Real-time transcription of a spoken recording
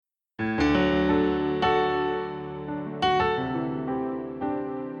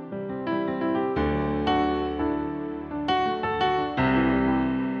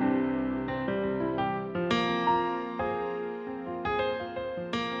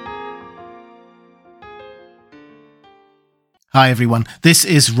Hi everyone, this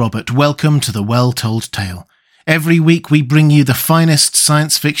is Robert. Welcome to The Well-Told Tale. Every week we bring you the finest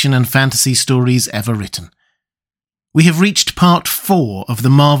science fiction and fantasy stories ever written. We have reached part 4 of The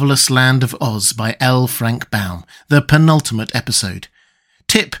Marvellous Land of Oz by L. Frank Baum, the penultimate episode.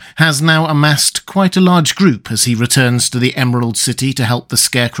 Tip has now amassed quite a large group as he returns to the Emerald City to help the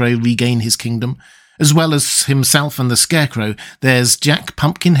Scarecrow regain his kingdom. As well as himself and the Scarecrow, there's Jack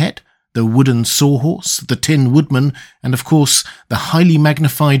Pumpkinhead, the Wooden Sawhorse, the Tin Woodman, and of course the highly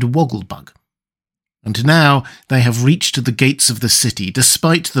magnified Wogglebug. And now they have reached the gates of the city,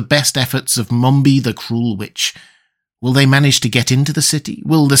 despite the best efforts of Mombi the Cruel Witch. Will they manage to get into the city?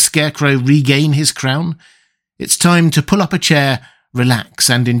 Will the Scarecrow regain his crown? It's time to pull up a chair, relax,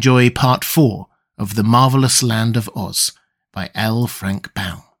 and enjoy part 4 of The Marvellous Land of Oz by L. Frank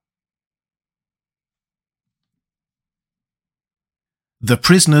Baum. The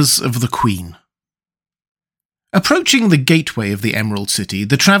Prisoners of the Queen. Approaching the gateway of the Emerald City,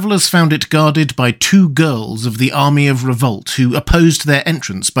 the travellers found it guarded by 2 girls of the Army of Revolt who opposed their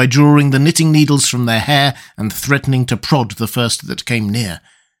entrance by drawing the knitting needles from their hair and threatening to prod the first that came near.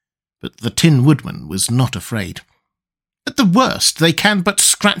 But the Tin Woodman was not afraid. "At the worst, they can but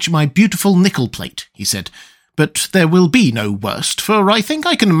scratch my beautiful nickel plate," he said. "But there will be no worst, for I think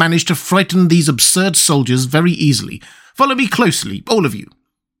I can manage to frighten these absurd soldiers very easily. Follow me closely, all of you."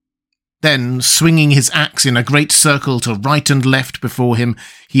 Then, swinging his axe in a great circle to right and left before him,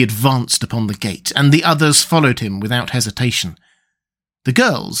 he advanced upon the gate, and the others followed him without hesitation. The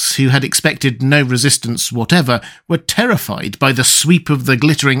girls, who had expected no resistance whatever, were terrified by the sweep of the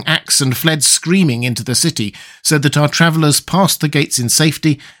glittering axe and fled screaming into the city, so that our travellers passed the gates in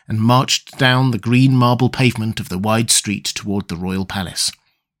safety and marched down the green marble pavement of the wide street toward the royal palace.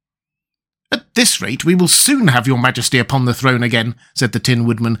 "At this rate, we will soon have your majesty upon the throne again," said the Tin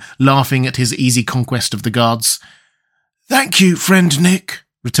Woodman, laughing at his easy conquest of the guards. "Thank you, friend Nick,"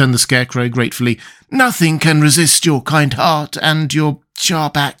 returned the Scarecrow gratefully. "Nothing can resist your kind heart and your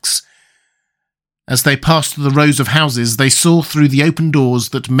sharp axe." As they passed the rows of houses, they saw through the open doors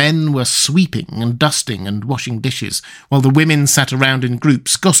that men were sweeping and dusting and washing dishes, while the women sat around in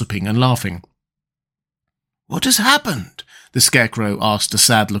groups, gossiping and laughing. "What has happened?" the Scarecrow asked a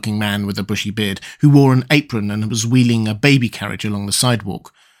sad-looking man with a bushy beard, who wore an apron and was wheeling a baby carriage along the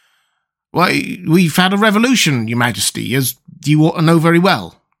sidewalk. "Why, we've had a revolution, your majesty, as you ought to know very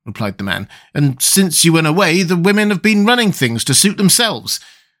well," replied the man, "and since you went away, the women have been running things to suit themselves.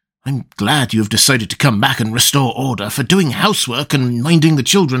 I'm glad you have decided to come back and restore order, for doing housework and minding the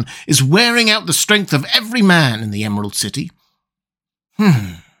children is wearing out the strength of every man in the Emerald City."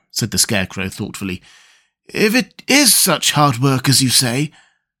 Said the Scarecrow thoughtfully. "If it is such hard work as you say,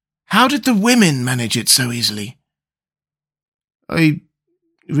 how did the women manage it so easily?" "I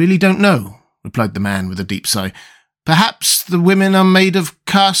really don't know," replied the man with a deep sigh. "Perhaps the women are made of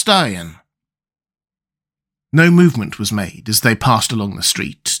cast iron." No movement was made as they passed along the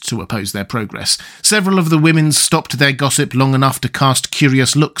street to oppose their progress. Several of the women stopped their gossip long enough to cast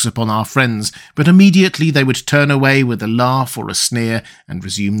curious looks upon our friends, but immediately they would turn away with a laugh or a sneer and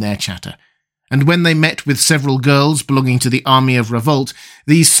resume their chatter. And when they met with several girls belonging to the Army of Revolt,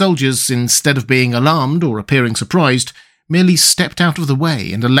 these soldiers, instead of being alarmed or appearing surprised, merely stepped out of the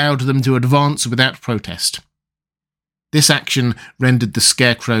way and allowed them to advance without protest. This action rendered the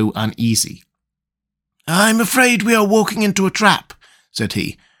Scarecrow uneasy. "I'm afraid we are walking into a trap," said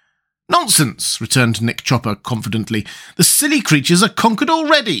he. "Nonsense," returned Nick Chopper confidently. "The silly creatures are conquered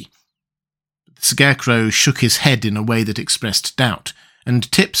already." The Scarecrow shook his head in a way that expressed doubt, and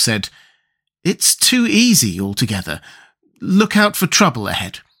Tip said, "It's too easy altogether. Look out for trouble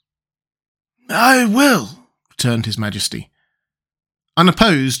ahead." "I will," returned His Majesty.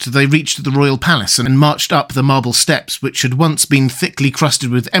 Unopposed, they reached the royal palace and marched up the marble steps, which had once been thickly crusted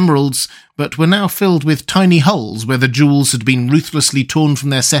with emeralds, but were now filled with tiny holes where the jewels had been ruthlessly torn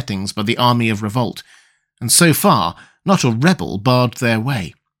from their settings by the Army of Revolt, and so far not a rebel barred their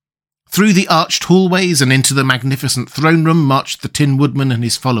way. Through the arched hallways and into the magnificent throne room marched the Tin Woodman and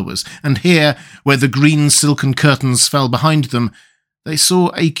his followers, and here, where the green silken curtains fell behind them, they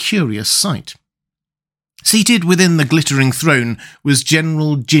saw a curious sight. Seated within the glittering throne was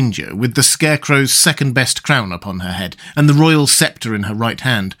General Ginger, with the Scarecrow's second-best crown upon her head, and the royal sceptre in her right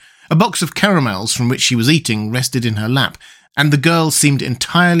hand. A box of caramels from which she was eating rested in her lap, and the girl seemed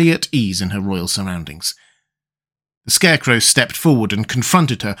entirely at ease in her royal surroundings. The Scarecrow stepped forward and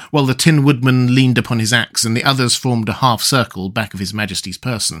confronted her, while the Tin Woodman leaned upon his axe and the others formed a half-circle back of His Majesty's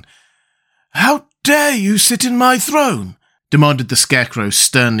person. "How dare you sit in my throne?" demanded the Scarecrow,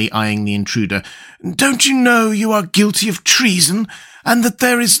 sternly eyeing the intruder. "Don't you know you are guilty of treason, and that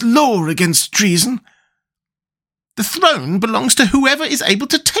there is law against treason?" The throne belongs to whoever is able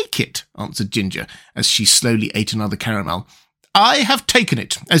to take it, answered Ginger, as she slowly ate another caramel. I have taken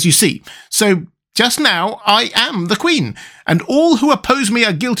it, as you see, so just now I am the Queen, and all who oppose me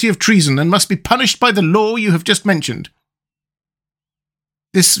are guilty of treason and must be punished by the law you have just mentioned.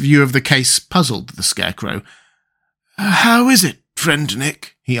 This view of the case puzzled the Scarecrow. How is it, friend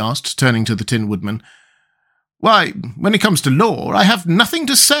Nick? He asked, turning to the Tin Woodman. Why, when it comes to law, I have nothing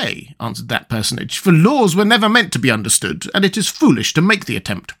to say, answered that personage, for laws were never meant to be understood, and it is foolish to make the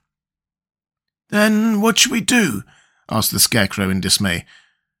attempt. Then what shall we do? Asked the Scarecrow in dismay.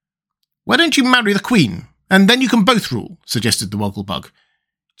 Why don't you marry the Queen, and then you can both rule, suggested the Wogglebug.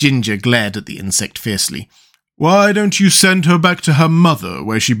 Ginger glared at the insect fiercely. Why don't you send her back to her mother,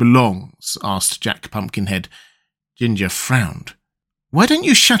 where she belongs? Asked Jack Pumpkinhead. Ginger frowned. Why don't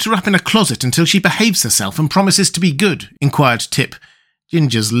you shut her up in a closet until she behaves herself and promises to be good? Inquired Tip.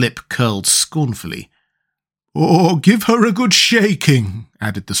 Ginger's lip curled scornfully. Or give her a good shaking,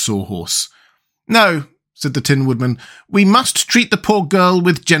 added the Sawhorse. No, said the Tin Woodman. We must treat the poor girl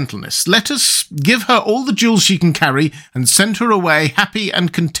with gentleness. Let us give her all the jewels she can carry and send her away happy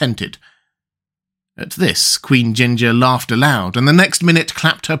and contented. At this, Queen Ginger laughed aloud, and the next minute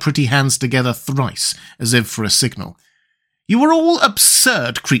clapped her pretty hands together thrice, as if for a signal. You are all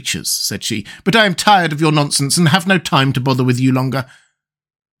absurd creatures, said she, but I am tired of your nonsense and have no time to bother with you longer.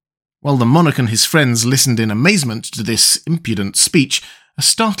 While the monarch and his friends listened in amazement to this impudent speech, a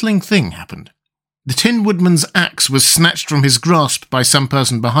startling thing happened. The Tin Woodman's axe was snatched from his grasp by some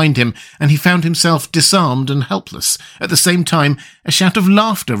person behind him, and he found himself disarmed and helpless. At the same time, a shout of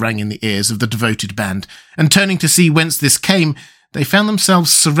laughter rang in the ears of the devoted band, and turning to see whence this came, they found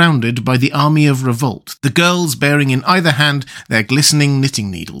themselves surrounded by the army of revolt, the girls bearing in either hand their glistening knitting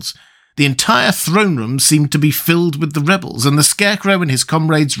needles. The entire throne room seemed to be filled with the rebels, and the Scarecrow and his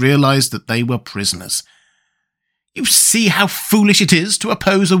comrades realized that they were prisoners. You see how foolish it is to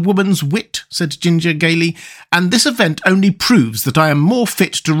oppose a woman's wit, said Ginger gaily, and this event only proves that I am more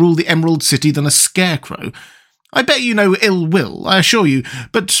fit to rule the Emerald City than a Scarecrow. I bear you no ill will, I assure you,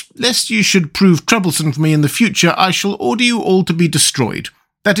 but lest you should prove troublesome for me in the future, I shall order you all to be destroyed.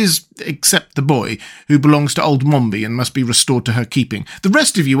 That is, except the boy, who belongs to old Mombi and must be restored to her keeping. The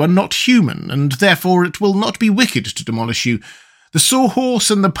rest of you are not human, and therefore it will not be wicked to demolish you. The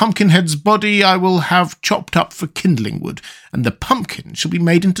Sawhorse and the Pumpkinhead's body I will have chopped up for kindling wood, and the pumpkin shall be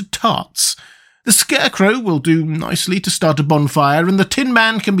made into tarts. The Scarecrow will do nicely to start a bonfire, and the Tin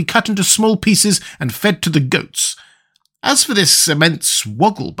Man can be cut into small pieces and fed to the goats. As for this immense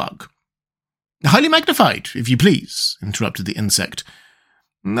Wogglebug— Highly magnified, if you please, interrupted the insect.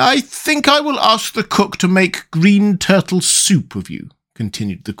 I think I will ask the cook to make green turtle soup of you,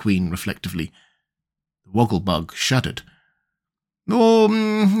 continued the Queen reflectively. The Wogglebug shuddered. Or,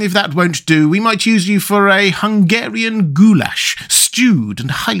 if that won't do, we might use you for a Hungarian goulash, stewed and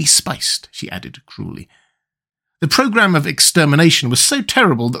highly spiced, she added cruelly. The programme of extermination was so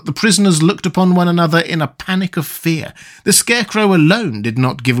terrible that the prisoners looked upon one another in a panic of fear. The Scarecrow alone did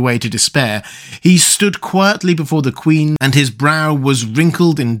not give way to despair. He stood quietly before the Queen, and his brow was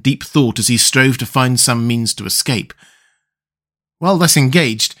wrinkled in deep thought as he strove to find some means to escape. While thus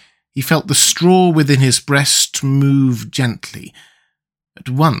engaged, he felt the straw within his breast move gently. At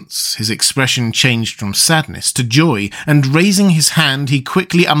once his expression changed from sadness to joy, and raising his hand he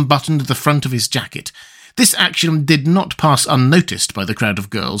quickly unbuttoned the front of his jacket. This action did not pass unnoticed by the crowd of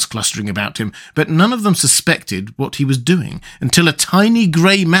girls clustering about him, but none of them suspected what he was doing, until a tiny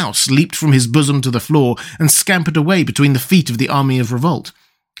grey mouse leaped from his bosom to the floor and scampered away between the feet of the army of revolt.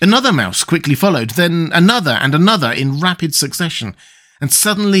 Another mouse quickly followed, then another and another in rapid succession. And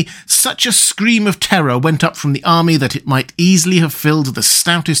suddenly such a scream of terror went up from the army that it might easily have filled the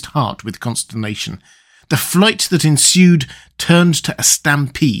stoutest heart with consternation. The flight that ensued turned to a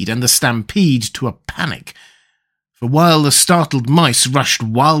stampede, and the stampede to a panic. For while the startled mice rushed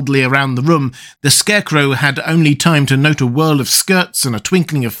wildly around the room, the Scarecrow had only time to note a whirl of skirts and a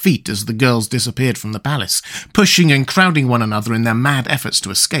twinkling of feet as the girls disappeared from the palace, pushing and crowding one another in their mad efforts to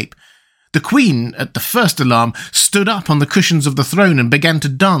escape. The Queen, at the first alarm, stood up on the cushions of the throne and began to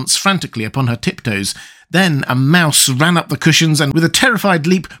dance frantically upon her tiptoes. Then a mouse ran up the cushions, and with a terrified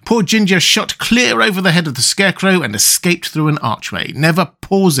leap, poor Ginger shot clear over the head of the Scarecrow and escaped through an archway, never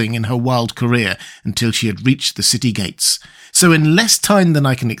pausing in her wild career until she had reached the city gates. So in less time than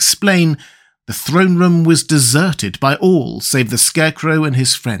I can explain, the throne room was deserted by all save the Scarecrow and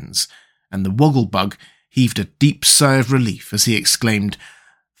his friends, and the Wogglebug heaved a deep sigh of relief as he exclaimed,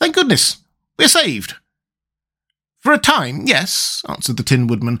 "Thank goodness! We're saved." "For a time, yes," answered the Tin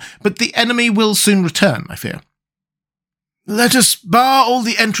Woodman, "but the enemy will soon return, I fear." "Let us bar all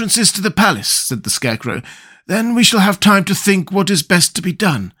the entrances to the palace," said the Scarecrow. Then we shall have time to think what is best to be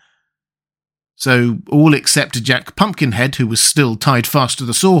done." So all except Jack Pumpkinhead, who was still tied fast to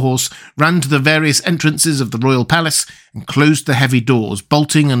the sawhorse, ran to the various entrances of the royal palace and closed the heavy doors,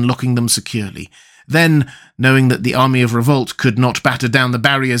 bolting and locking them securely. Then, knowing that the army of revolt could not batter down the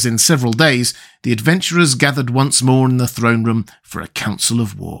barriers in several days, the adventurers gathered once more in the throne room for a council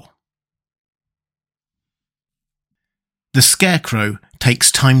of war. The Scarecrow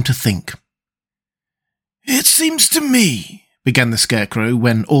takes time to think. "It seems to me," began the Scarecrow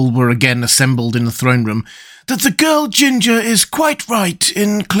when all were again assembled in the throne room, "that the girl Ginger is quite right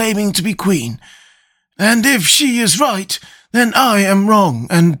in claiming to be queen. And if she is right, then I am wrong,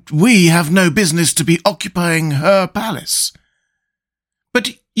 and we have no business to be occupying her palace."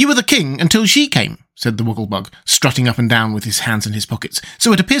 "But you were the king until she came," said the Wogglebug, strutting up and down with his hands in his pockets.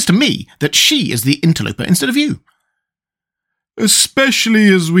 "So it appears to me that she is the interloper instead of you." "Especially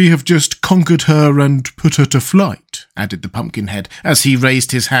as we have just conquered her and put her to flight," added the Pumpkinhead, as he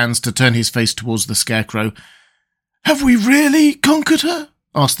raised his hands to turn his face towards the Scarecrow. "Have we really conquered her?"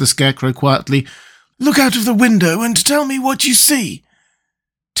 asked the Scarecrow quietly. "Look out of the window and tell me what you see."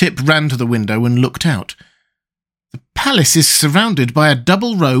 Tip ran to the window and looked out. "The palace is surrounded by a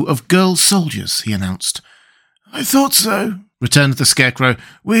double row of girl soldiers," he announced. "I thought so," returned the Scarecrow.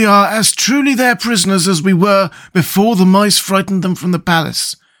 "We are as truly their prisoners as we were before the mice frightened them from the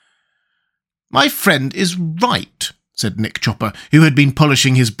palace." "My friend is right," said Nick Chopper, who had been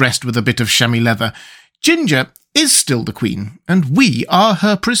polishing his breast with a bit of chamois leather. "Ginger is still the queen, and we are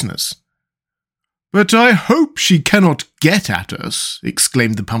her prisoners." "But I hope she cannot get at us,"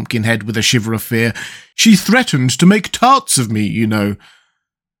 exclaimed the Pumpkinhead with a shiver of fear. "She threatened to make tarts of me, you know."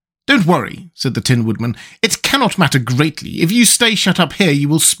 "Don't worry," said the Tin Woodman. "It cannot matter greatly. If you stay shut up here, you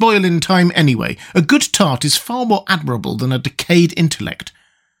will spoil in time anyway. A good tart is far more admirable than a decayed intellect."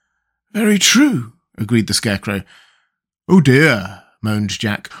 "Very true," agreed the Scarecrow. "Oh dear," moaned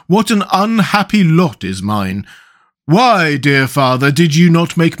Jack. "What an unhappy lot is mine. Why, dear father, did you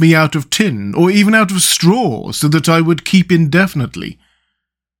not make me out of tin, or even out of straw, so that I would keep indefinitely?"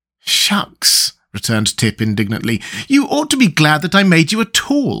 "Shucks," returned Tip indignantly. "You ought to be glad that I made you at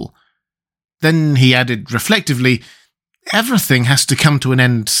all." Then he added reflectively, "Everything has to come to an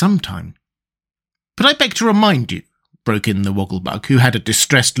end sometime." "But I beg to remind you," broke in the Wogglebug, who had a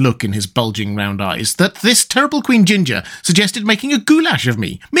distressed look in his bulging round eyes, "that this terrible Queen Ginger suggested making a goulash of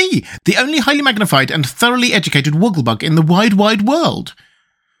me, the only highly magnified and thoroughly educated Wogglebug in the wide, wide world."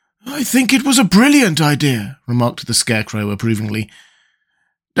 "I think it was a brilliant idea," remarked the Scarecrow approvingly.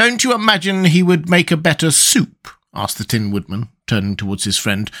 "Don't you imagine he would make a better soup?" asked the Tin Woodman, turning towards his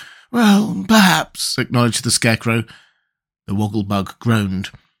friend. "Well, perhaps," acknowledged the Scarecrow. The Wogglebug groaned.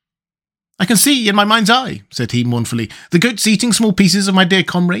 "I can see in my mind's eye," said he mournfully, "the goats eating small pieces of my dear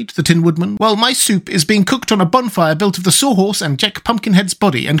comrade, the Tin Woodman, while my soup is being cooked on a bonfire built of the sawhorse and Jack Pumpkinhead's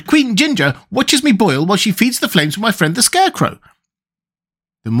body, and Queen Ginger watches me boil while she feeds the flames for my friend the Scarecrow."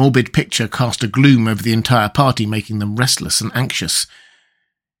 The morbid picture cast a gloom over the entire party, making them restless and anxious.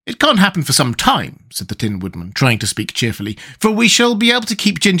 "It can't happen for some time," said the Tin Woodman, trying to speak cheerfully, "for we shall be able to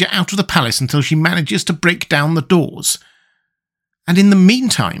keep Ginger out of the palace until she manages to break down the doors. And in the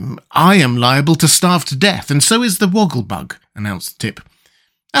meantime, I am liable to starve to death, and so is the Wogglebug," announced Tip.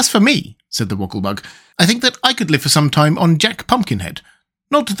 "As for me," said the Wogglebug, "I think that I could live for some time on Jack Pumpkinhead.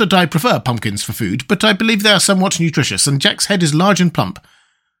 Not that I prefer pumpkins for food, but I believe they are somewhat nutritious, and Jack's head is large and plump."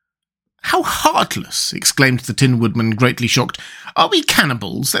 "How heartless!" exclaimed the Tin Woodman, greatly shocked. "Are we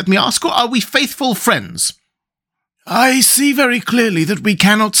cannibals, let me ask, or are we faithful friends?" "I see very clearly that we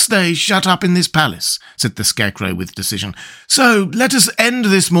cannot stay shut up in this palace," said the Scarecrow with decision. "So let us end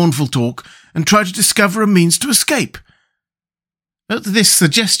this mournful talk and try to discover a means to escape." At this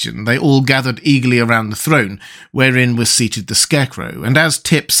suggestion, they all gathered eagerly around the throne, wherein was seated the Scarecrow, and as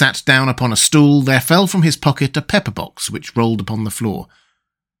Tip sat down upon a stool, there fell from his pocket a pepper box which rolled upon the floor.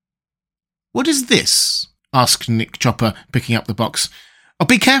 "What is this?" asked Nick Chopper, picking up the box. "Oh,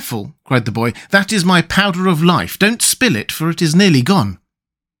 be careful," cried the boy. "That is my powder of life. Don't spill it, for it is nearly gone."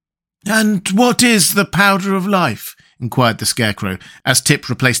 "And what is the powder of life?" inquired the Scarecrow, as Tip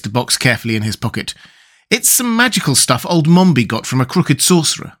replaced the box carefully in his pocket. "It's some magical stuff old Mombi got from a crooked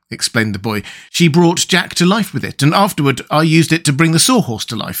sorcerer," explained the boy. "She brought Jack to life with it, and afterward I used it to bring the sawhorse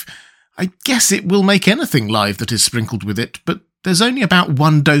to life. I guess it will make anything live that is sprinkled with it, but there's only about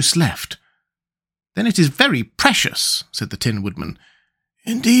one dose left." "Then it is very precious," said the Tin Woodman.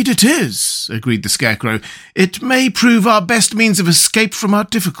 "Indeed it is," agreed the Scarecrow. "It may prove our best means of escape from our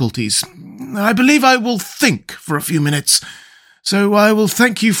difficulties. I believe I will think for a few minutes. So I will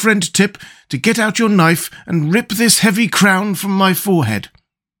thank you, friend Tip, to get out your knife and rip this heavy crown from my forehead."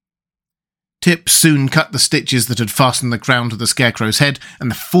 Tip soon cut the stitches that had fastened the crown to the Scarecrow's head, and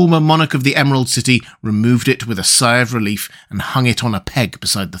the former monarch of the Emerald City removed it with a sigh of relief and hung it on a peg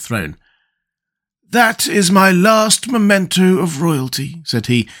beside the throne. "That is my last memento of royalty," said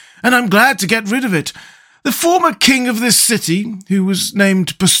he, "and I'm glad to get rid of it. The former king of this city, who was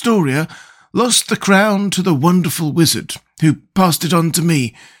named Pastoria, lost the crown to the wonderful wizard, who passed it on to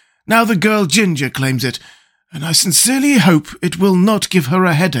me. Now the girl Ginger claims it, and I sincerely hope it will not give her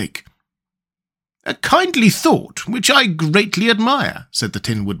a headache." "A kindly thought, which I greatly admire," said the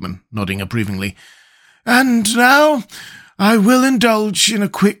Tin Woodman, nodding approvingly. "And now I will indulge in a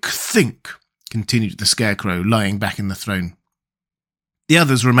quick think," continued the Scarecrow, lying back in the throne. The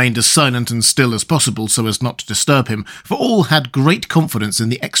others remained as silent and still as possible so as not to disturb him, for all had great confidence in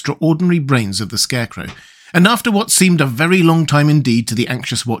the extraordinary brains of the Scarecrow. And after what seemed a very long time indeed to the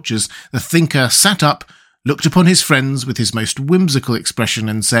anxious watchers, the thinker sat up, looked upon his friends with his most whimsical expression,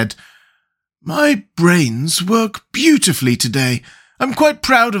 and said, "My brains work beautifully today. I'm quite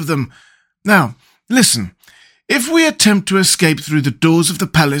proud of them. Now, listen. If we attempt to escape through the doors of the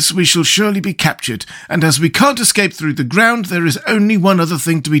palace, we shall surely be captured, and as we can't escape through the ground, there is only one other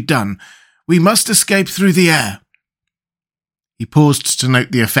thing to be done. We must escape through the air." He paused to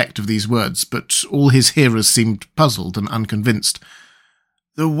note the effect of these words, but all his hearers seemed puzzled and unconvinced.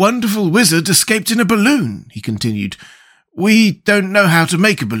 "The wonderful wizard escaped in a balloon," he continued. "We don't know how to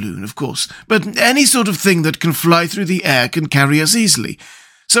make a balloon, of course, but any sort of thing that can fly through the air can carry us easily.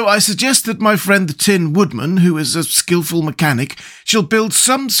 So I suggest that my friend the Tin Woodman, who is a skillful mechanic, shall build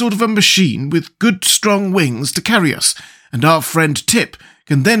some sort of a machine with good strong wings to carry us, and our friend Tip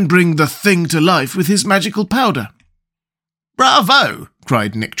can then bring the thing to life with his magical powder." "Bravo!"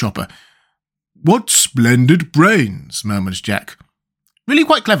 cried Nick Chopper. "What splendid brains," murmured Jack. "Really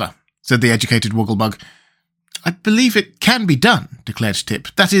quite clever," said the educated Wogglebug. "I believe it can be done," declared Tip.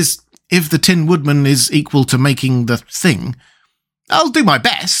 "That is, if the Tin Woodman is equal to making the thing." "I'll do my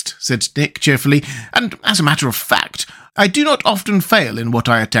best," said Nick cheerfully, "and as a matter of fact, I do not often fail in what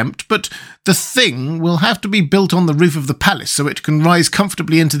I attempt, but the thing will have to be built on the roof of the palace so it can rise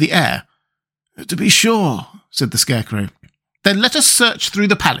comfortably into the air." "To be sure," said the Scarecrow. "Then let us search through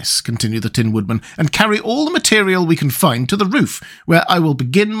the palace," continued the Tin Woodman, "and carry all the material we can find to the roof, where I will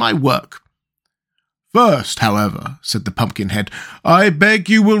begin my work." "First, however," said the Pumpkinhead, "I beg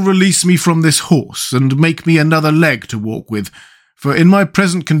you will release me from this horse and make me another leg to walk with, for in my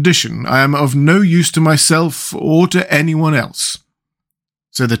present condition I am of no use to myself or to anyone else."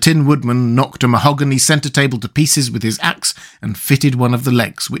 So the Tin Woodman knocked a mahogany centre table to pieces with his axe and fitted one of the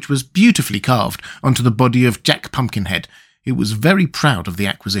legs, which was beautifully carved, onto the body of Jack Pumpkinhead, who was very proud of the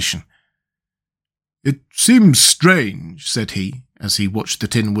acquisition. "It seems strange," said he, as he watched the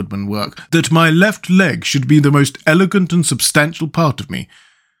Tin Woodman work, "that my left leg should be the most elegant and substantial part of me."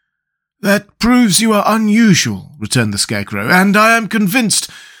 "That proves you are unusual," returned the Scarecrow, "and I am convinced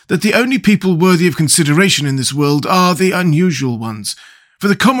that the only people worthy of consideration in this world are the unusual ones, for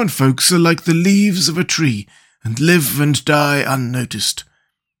the common folks are like the leaves of a tree, and live and die unnoticed."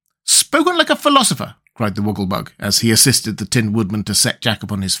 "Spoken like a philosopher," cried the Wogglebug, as he assisted the Tin Woodman to set Jack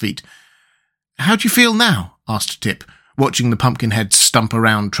upon his feet. "How do you feel now?" asked Tip, watching the Pumpkinhead stump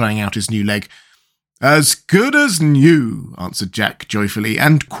around trying out his new leg. "As good as new," answered Jack joyfully,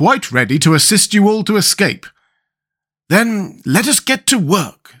 "and quite ready to assist you all to escape." "Then let us get to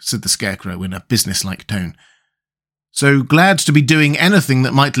work," said the Scarecrow in a businesslike tone. So, glad to be doing anything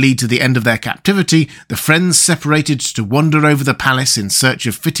that might lead to the end of their captivity, the friends separated to wander over the palace in search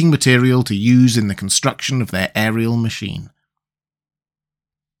of fitting material to use in the construction of their aerial machine.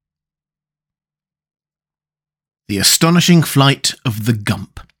 The Astonishing Flight of the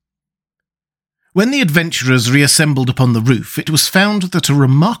Gump. When the adventurers reassembled upon the roof, it was found that a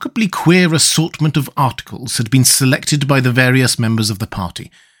remarkably queer assortment of articles had been selected by the various members of the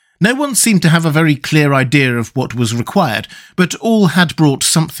party. No one seemed to have a very clear idea of what was required, but all had brought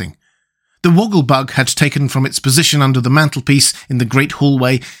something. The Wogglebug had taken from its position under the mantelpiece in the great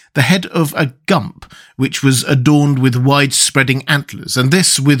hallway the head of a gump, which was adorned with wide-spreading antlers, and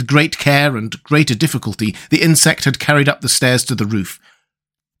this, with great care and greater difficulty, the insect had carried up the stairs to the roof.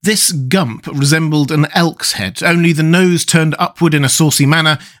 This gump resembled an elk's head, only the nose turned upward in a saucy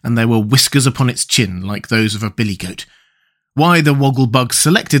manner, and there were whiskers upon its chin, like those of a billy goat. Why the Wogglebug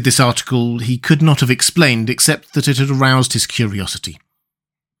selected this article he could not have explained, except that it had aroused his curiosity.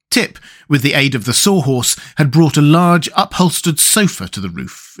 Tip, with the aid of the Sawhorse, had brought a large upholstered sofa to the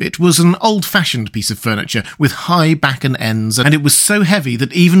roof. It was an old-fashioned piece of furniture, with high back and ends, and it was so heavy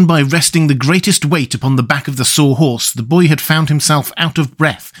that even by resting the greatest weight upon the back of the Sawhorse, the boy had found himself out of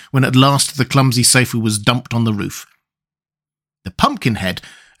breath when at last the clumsy sofa was dumped on the roof. The Pumpkinhead,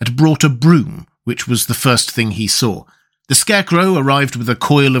 had brought a broom, which was the first thing he saw. The Scarecrow arrived with a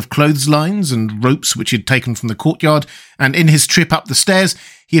coil of clotheslines and ropes which he had taken from the courtyard, and in his trip up the stairs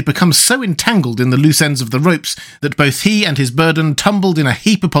he had become so entangled in the loose ends of the ropes that both he and his burden tumbled in a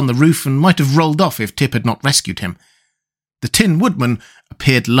heap upon the roof and might have rolled off if Tip had not rescued him. The Tin Woodman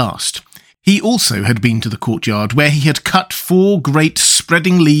appeared last. He also had been to the courtyard, where he had cut 4 great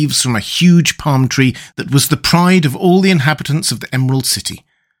spreading leaves from a huge palm tree that was the pride of all the inhabitants of the Emerald City.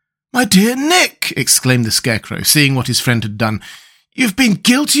 "My dear Nick," exclaimed the Scarecrow, seeing what his friend had done, "you've been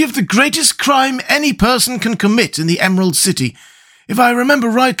guilty of the greatest crime any person can commit in the Emerald City. If I remember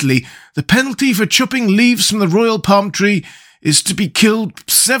rightly, the penalty for chopping leaves from the royal palm tree is to be killed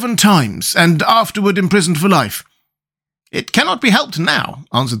 7 times, and afterward imprisoned for life." "It cannot be helped now,"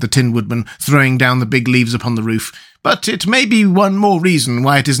 answered the Tin Woodman, throwing down the big leaves upon the roof, "but it may be one more reason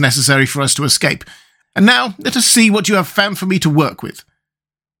why it is necessary for us to escape. And now let us see what you have found for me to work with."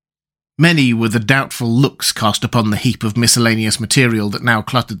 Many were the doubtful looks cast upon the heap of miscellaneous material that now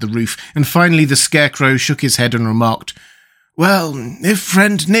cluttered the roof, and finally the Scarecrow shook his head and remarked, "Well, if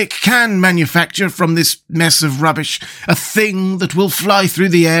friend Nick can manufacture from this mess of rubbish a thing that will fly through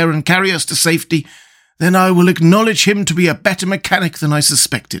the air and carry us to safety, then I will acknowledge him to be a better mechanic than I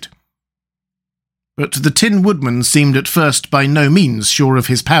suspected." But the Tin Woodman seemed at first by no means sure of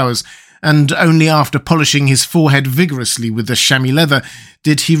his powers, and only after polishing his forehead vigorously with the chamois leather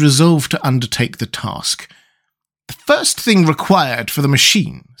did he resolve to undertake the task. "The first thing required for the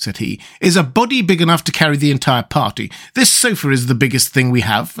machine," said he, "is a body big enough to carry the entire party. This sofa is the biggest thing we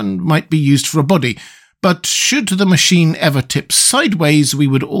have, and might be used for a body, but should the machine ever tip sideways, we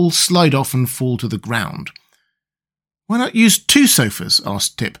would all slide off and fall to the ground." "Why not use 2 sofas?"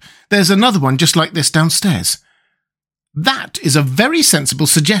 asked Tip. "There's another one just like this downstairs." "That is a very sensible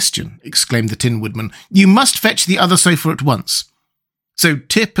suggestion," exclaimed the Tin Woodman. "You must fetch the other sofa at once." So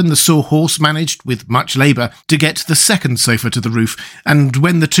Tip and the Sawhorse managed, with much labour, to get the second sofa to the roof, and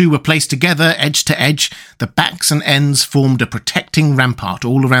when the 2 were placed together, edge to edge, the backs and ends formed a protecting rampart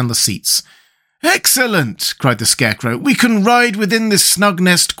all around the seats. "Excellent!" cried the Scarecrow. "We can ride within this snug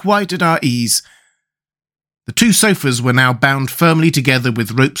nest quite at our ease." The 2 sofas were now bound firmly together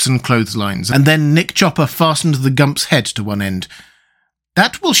with ropes and clotheslines, and then Nick Chopper fastened the Gump's head to one end.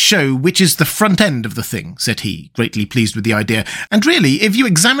 "That will show which is the front end of the thing," said he, greatly pleased with the idea, "and really, if you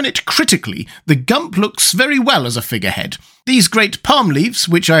examine it critically, the Gump looks very well as a figurehead. These great palm leaves,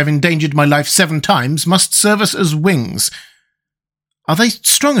 which I have endangered my life 7 times, must serve us as wings." "Are they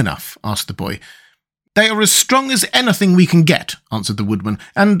strong enough?" asked the boy. "They are as strong as anything we can get," answered the Woodman,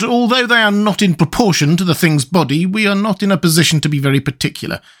 "and although they are not in proportion to the thing's body, we are not in a position to be very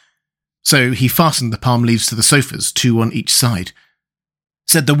particular." So he fastened the palm leaves to the sofas, 2 on each side.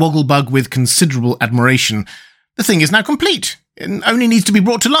 Said the Wogglebug with considerable admiration, "The thing is now complete. It only needs to be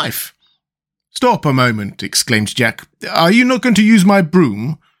brought to life." "Stop a moment," exclaimed Jack. "Are you not going to use my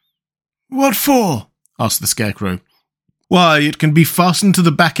broom?" "What for?" asked the Scarecrow. "Why, it can be fastened to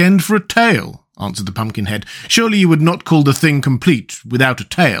the back end for a tail," answered the Pumpkinhead. "Surely you would not call the thing complete without a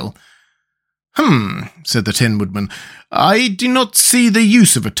tail." Said the Tin Woodman. "I do not see the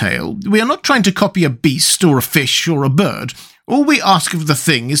use of a tail. We are not trying to copy a beast or a fish or a bird. All we ask of the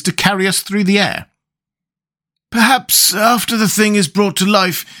thing is to carry us through the air." "Perhaps after the thing is brought to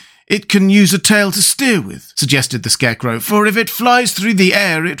life, it can use a tail to steer with," suggested the Scarecrow, "for if it flies through the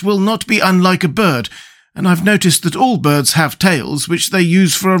air, it will not be unlike a bird, and I've noticed that all birds have tails, which they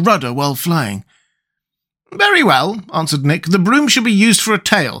use for a rudder while flying." "Very well," answered Nick. "The broom shall be used for a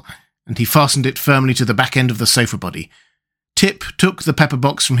tail," and he fastened it firmly to the back end of the sofa body. Tip took the pepper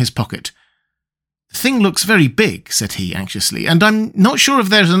box from his pocket. "The thing looks very big," said he anxiously, "and I'm not sure if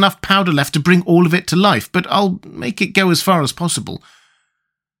there's enough powder left to bring all of it to life, but I'll make it go as far as possible."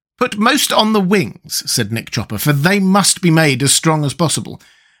 "Put most on the wings," said Nick Chopper, "for they must be made as strong as possible."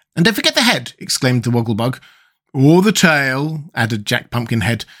 "And don't forget the head," exclaimed the Wogglebug. "Or the tail," added Jack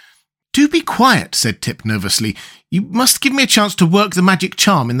Pumpkinhead. "Do be quiet," said Tip nervously. "You must give me a chance to work the magic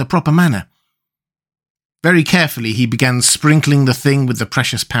charm in the proper manner." Very carefully he began sprinkling the thing with the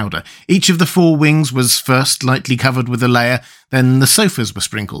precious powder. Each of the 4 wings was first lightly covered with a layer, then the sofas were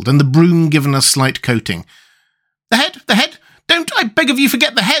sprinkled, and the broom given a slight coating. The head! Don't, I beg of you,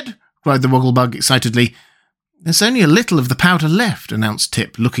 forget the head!" cried the Wogglebug excitedly. "There's only a little of the powder left," announced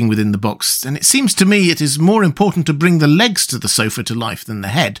Tip, looking within the box, "and it seems to me it is more important to bring the legs to the sofa to life than the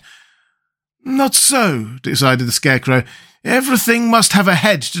head." "Not so," decided the Scarecrow. "Everything must have a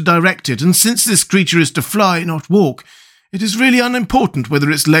head to direct it, and since this creature is to fly, not walk, it is really unimportant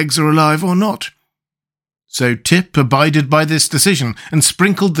whether its legs are alive or not." So Tip abided by this decision, and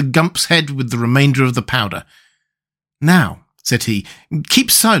sprinkled the Gump's head with the remainder of the powder. "Now," said he.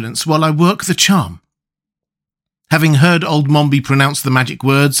 "Keep silence while I work the charm." Having heard old Mombi pronounce the magic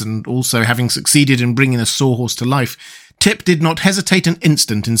words, and also having succeeded in bringing a sawhorse to life, Tip did not hesitate an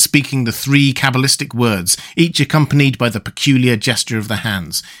instant in speaking the 3 Kabbalistic words, each accompanied by the peculiar gesture of the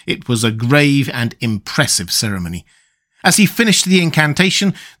hands. It was a grave and impressive ceremony. As he finished the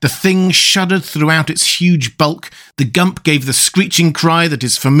incantation, the thing shuddered throughout its huge bulk, the gump gave the screeching cry that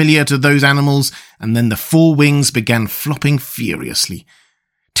is familiar to those animals, and then the 4 wings began flopping furiously.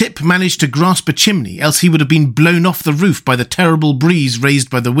 Tip managed to grasp a chimney, else he would have been blown off the roof by the terrible breeze raised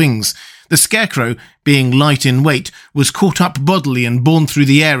by the wings. The scarecrow, being light in weight, was caught up bodily and borne through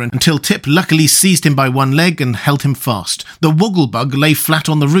the air until Tip luckily seized him by one leg and held him fast. The wogglebug lay flat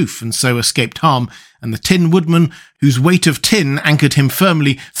on the roof and so escaped harm, and the Tin Woodman, whose weight of tin anchored him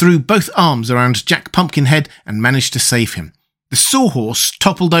firmly, threw both arms around Jack Pumpkinhead and managed to save him. The sawhorse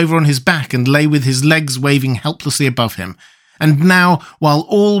toppled over on his back and lay with his legs waving helplessly above him. And now, while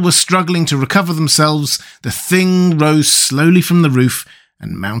all were struggling to recover themselves, the thing rose slowly from the roof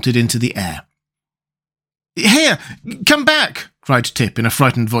and mounted into the air. "Here, come back!" cried Tip in a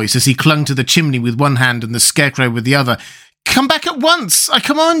frightened voice as he clung to the chimney with one hand and the scarecrow with the other. "Come back at once, I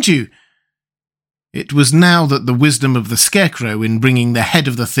command you!" It was now that the wisdom of the scarecrow in bringing the head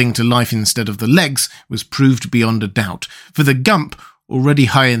of the thing to life instead of the legs was proved beyond a doubt, for the gump, already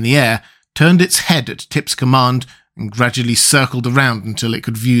high in the air, turned its head at Tip's command and gradually circled around until it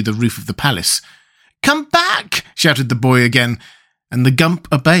could view the roof of the palace. "Come back!" shouted the boy again, and the gump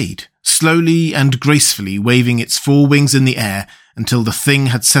obeyed, slowly and gracefully waving its 4 wings in the air until the thing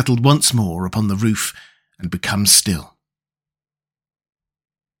had settled once more upon the roof and become still.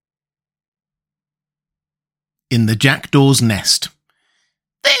 In the Jackdaw's Nest.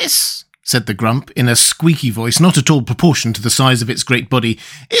 "This," said the grump in a squeaky voice not at all proportioned to the size of its great body,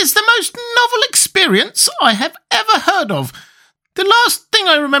 "is the most novel experience I have ever heard of. The last thing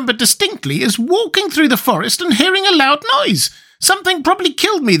I remember distinctly is walking through the forest and hearing a loud noise. Something probably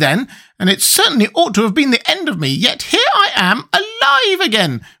killed me then, and it certainly ought to have been the end of me, yet here I am, alive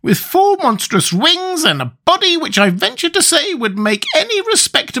again, with 4 monstrous wings and a body which I venture to say would make any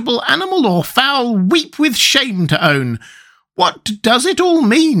respectable animal or fowl weep with shame to own. What does it all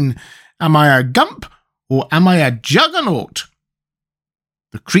mean? Am I a gump, or am I a juggernaut?"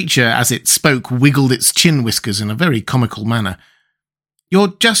 The creature, as it spoke, wiggled its chin whiskers in a very comical manner.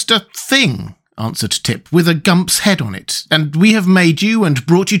 "You're just a thing," answered Tip, "with a gump's head on it, and we have made you and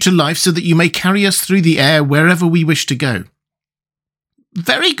brought you to life so that you may carry us through the air wherever we wish to go."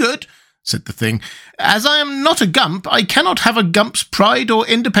 "Very good," said the thing. "As I am not a gump, I cannot have a gump's pride or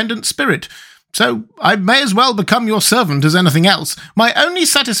independent spirit, so I may as well become your servant as anything else. My only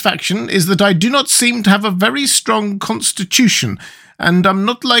satisfaction is that I do not seem to have a very strong constitution, and am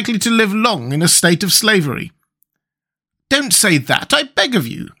not likely to live long in a state of slavery." "Don't say that, I beg of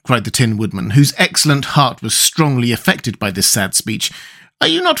you," cried the Tin Woodman, whose excellent heart was strongly affected by this sad speech. "Are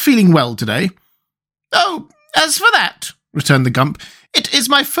you not feeling well today?" "Oh, as for that," returned the Gump, "it is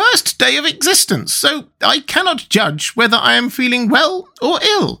my first day of existence, so I cannot judge whether I am feeling well or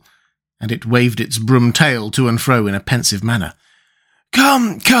ill." And it waved its broom tail to and fro in a pensive manner.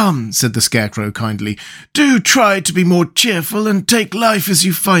 "Come, come," said the Scarecrow kindly. "Do try to be more cheerful and take life as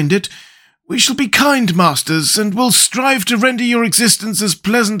you find it. We shall be kind masters, and will strive to render your existence as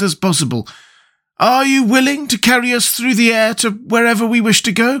pleasant as possible. Are you willing to carry us through the air to wherever we wish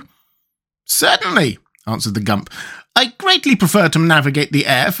to go?" "Certainly," answered the Gump. "I greatly prefer to navigate the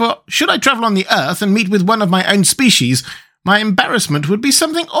air, for should I travel on the earth and meet with one of my own species, my embarrassment would be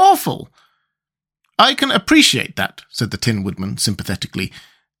something awful." "I can appreciate that," said the Tin Woodman sympathetically.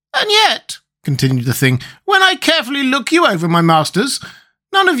 "And yet," continued the thing, "when I carefully look you over, my masters,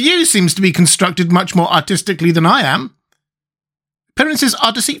 none of you seems to be constructed much more artistically than I am." "Appearances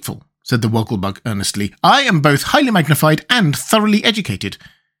are deceitful," said the Wogglebug earnestly. "I am both highly magnified and thoroughly educated."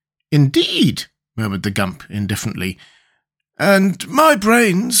 "Indeed," murmured the Gump indifferently. "And my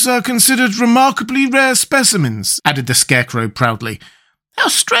brains are considered remarkably rare specimens," added the Scarecrow proudly. "How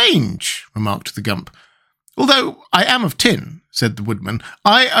strange," remarked the Gump. "Although I am of tin," said the Woodman,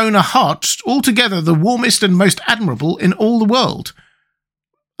 "I own a heart altogether the warmest and most admirable in all the world."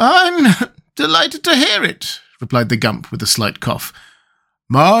 "I'm delighted to hear it," replied the Gump with a slight cough.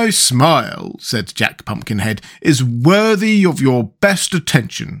 "My smile," said Jack Pumpkinhead, "is worthy of your best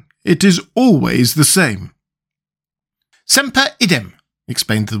attention. It is always the same." "Semper idem,"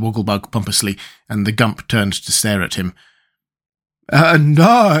 explained the Wogglebug pompously, and the Gump turned to stare at him. "And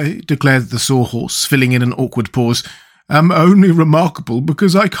I," declared the Sawhorse, filling in an awkward pause, "am only remarkable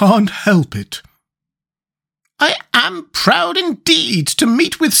because I can't help it." "I am proud indeed to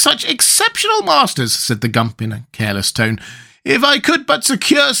meet with such exceptional masters," said the Gump in a careless tone. If I could but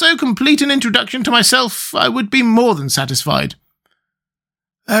secure so complete an introduction to myself, I would be more than satisfied."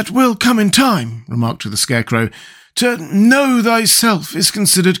 "That will come in time," remarked the Scarecrow. "To know thyself is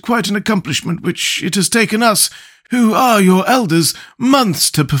considered quite an accomplishment which it has taken us, who are your elders, months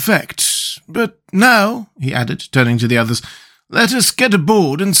to perfect. But now," he added, turning to the others, "let us get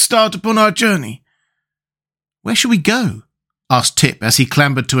aboard and start upon our journey." "Where shall we go?" asked Tip as he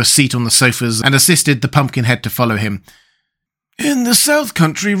clambered to a seat on the sofas and assisted the Pumpkinhead to follow him. "In the South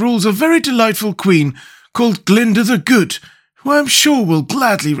Country rules a very delightful queen called Glinda the Good, who I am sure will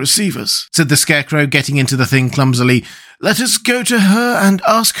gladly receive us," said the Scarecrow, getting into the thing clumsily. "Let us go to her and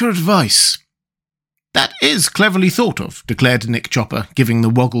ask her advice." "That is cleverly thought of," declared Nick Chopper, giving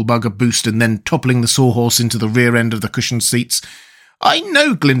the Wogglebug a boost and then toppling the Sawhorse into the rear end of the cushioned seats. "I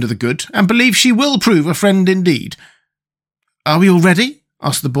know Glinda the Good, and believe she will prove a friend indeed." "Are we all ready?"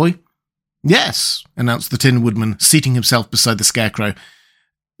 asked the boy. "Yes," announced the Tin Woodman, seating himself beside the Scarecrow.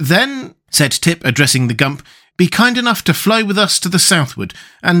 "Then," said Tip, addressing the Gump, "be kind enough to fly with us to the southward,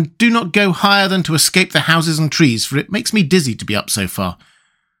 and do not go higher than to escape the houses and trees, for it makes me dizzy to be up so far."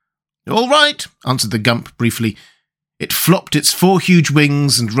 "All right," answered the Gump briefly. It flopped its 4 huge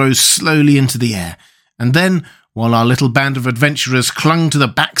wings and rose slowly into the air, and then, while our little band of adventurers clung to the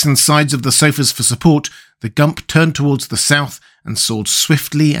backs and sides of the sofas for support, the Gump turned towards the south and soared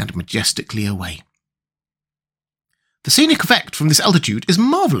swiftly and majestically away. "The scenic effect from this altitude is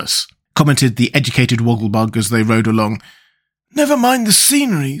marvellous," commented the educated Wogglebug as they rode along. "Never mind the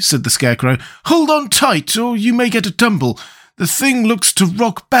scenery," said the Scarecrow. "Hold on tight, or you may get a tumble. The thing looks to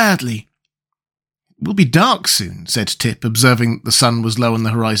rock badly." "It will be dark soon," said Tip, observing that the sun was low on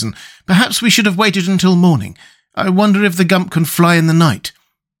the horizon. "Perhaps we should have waited until morning. I wonder if the Gump can fly in the night."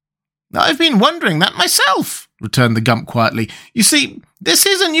 "I've been wondering that myself," returned the Gump quietly. "You see, this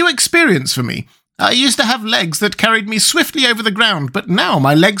is a new experience for me. I used to have legs that carried me swiftly over the ground, but now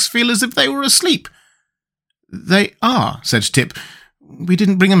my legs feel as if they were asleep." "They are," said Tip. "We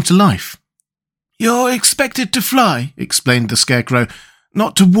didn't bring them to life." "You're expected to fly," explained the Scarecrow,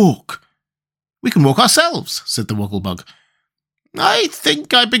 "not to walk." "We can walk ourselves," said the Wogglebug. "I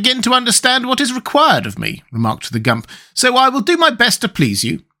think I begin to understand what is required of me," remarked the Gump, "so I will do my best to please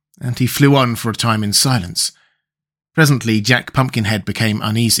you." And he flew on for a time in silence. Presently Jack Pumpkinhead became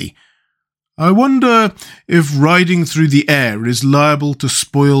uneasy. "I wonder if riding through the air is liable to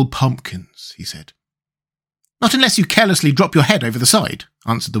spoil pumpkins," he said. "Not unless you carelessly drop your head over the side,"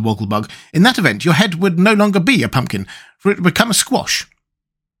 answered the Wogglebug. "In that event your head would no longer be a pumpkin, for it would become a squash."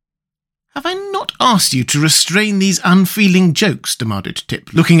 "Have I not asked you to restrain these unfeeling jokes?" demanded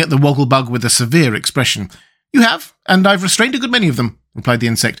Tip, looking at the Wogglebug with a severe expression. "You have, and I've restrained a good many of them," replied the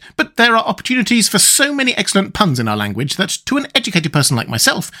insect, "but there are opportunities for so many excellent puns in our language that, to an educated person like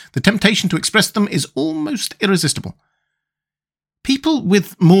myself, the temptation to express them is almost irresistible." "People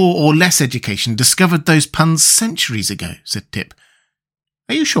with more or less education discovered those puns centuries ago," said Tip.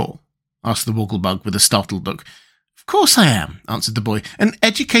 "Are you sure?" asked the Wogglebug with a startled look. "Of course I am," answered the boy. "An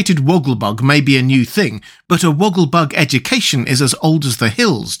educated Wogglebug may be a new thing, but a Wogglebug education is as old as the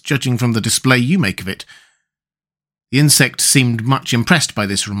hills, judging from the display you make of it." The insect seemed much impressed by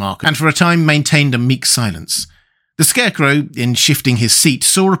this remark, and for a time maintained a meek silence. The Scarecrow, in shifting his seat,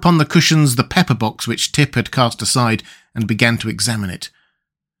 saw upon the cushions the pepper box which Tip had cast aside, and began to examine it.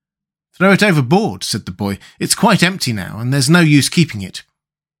 "Throw it overboard," said the boy. "It's quite empty now, and there's no use keeping it."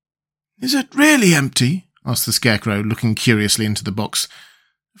 "Is it really empty?" asked the Scarecrow, looking curiously into the box.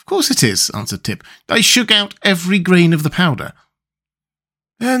 "Of course it is," answered Tip. "I shook out every grain of the powder."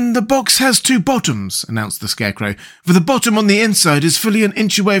 "Then the box has 2 bottoms," announced the Scarecrow, "for the bottom on the inside is fully an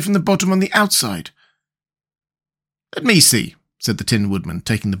inch away from the bottom on the outside." "Let me see," said the Tin Woodman,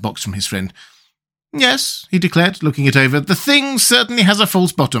 taking the box from his friend. "Yes," he declared, looking it over, "the thing certainly has a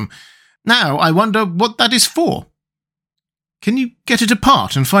false bottom. Now I wonder what that is for." "Can you get it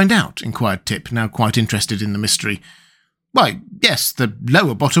apart and find out?" inquired Tip, now quite interested in the mystery. "Why, yes, the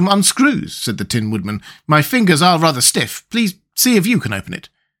lower bottom unscrews," said the Tin Woodman. "My fingers are rather stiff. Please see if you can open it."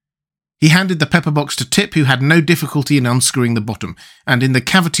 He handed the pepper box to Tip, who had no difficulty in unscrewing the bottom, and in the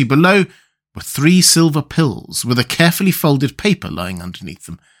cavity below were 3 silver pills, with a carefully folded paper lying underneath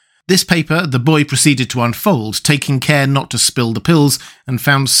them. This paper the boy proceeded to unfold, taking care not to spill the pills, and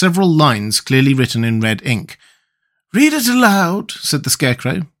found several lines clearly written in red ink. "Read it aloud," said the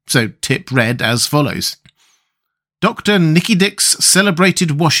Scarecrow. So Tip read as follows. "Dr. Nicky Dick's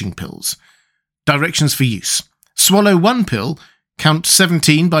celebrated washing pills. Directions for use. Swallow 1 pill, count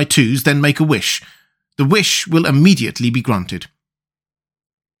 17 by 2s, then make a wish. The wish will immediately be granted.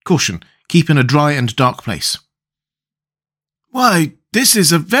 Caution, keep in a dry and dark place." "Why, this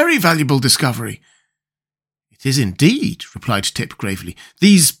is a very valuable discovery." "It "It is indeed," replied Tip gravely.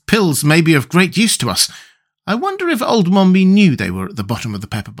 "These pills may be of great use to us. I wonder if old Mombi knew they were at the bottom of the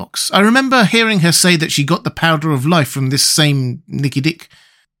pepper box. I remember hearing her say that she got the powder of life from this same Nicky Dick."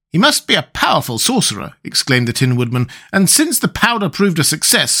 "He must be a powerful sorcerer," exclaimed the Tin Woodman, "and since the powder proved a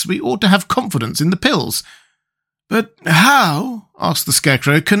success, we ought to have confidence in the pills." "But how," asked the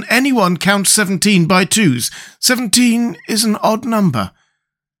Scarecrow, "can anyone count 17 by twos? 17 is an odd number."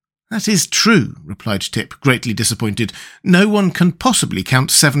 "That is true," replied Tip, greatly disappointed. "No one can possibly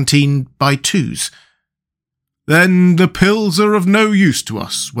count 17 by twos." "Then the pills are of no use to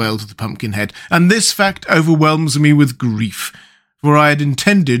us," wailed the Pumpkinhead, "and this fact overwhelms me with grief, for I had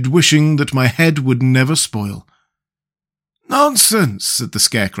intended wishing that my head would never spoil." "Nonsense," said the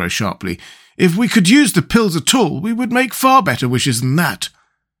Scarecrow sharply. "If we could use the pills at all, we would make far better wishes than that."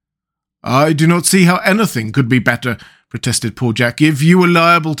 "I do not see how anything could be better," protested poor Jack. "If you were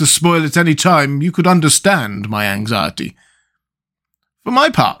liable to spoil at any time, you could understand my anxiety." "For my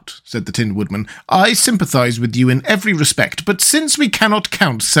part," said the Tin Woodman, "I sympathise with you in every respect, but since we cannot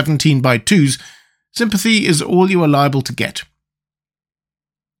count 17 by twos, sympathy is all you are liable to get."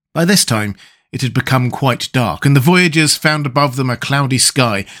 By this time it had become quite dark, and the voyagers found above them a cloudy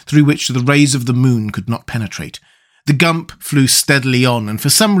sky through which the rays of the moon could not penetrate. The Gump flew steadily on, and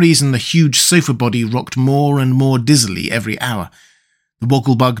for some reason the huge sofa body rocked more and more dizzily every hour. The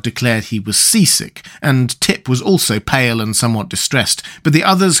Wogglebug declared he was seasick, and Tip was also pale and somewhat distressed, but the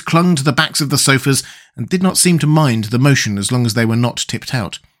others clung to the backs of the sofas and did not seem to mind the motion as long as they were not tipped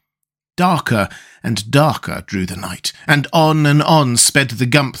out. Darker and darker drew the night, and on sped the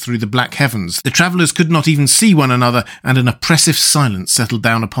Gump through the black heavens. The travellers could not even see one another, and an oppressive silence settled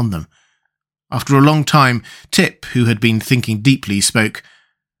down upon them. After a long time, Tip, who had been thinking deeply, spoke.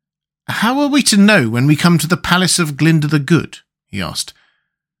 "How are we to know when we come to the palace of Glinda the Good?" he asked.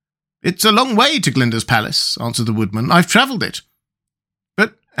 "It's a long way to Glinda's palace," answered the Woodman. "I've travelled it."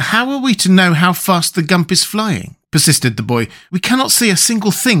 "But how are we to know how fast the Gump is flying?" persisted the boy. "We cannot see a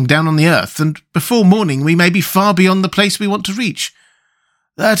single thing down on the earth, and before morning we may be far beyond the place we want to reach."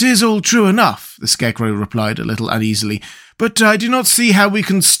 "That is all true enough," the Scarecrow replied a little uneasily, "but I do not see how we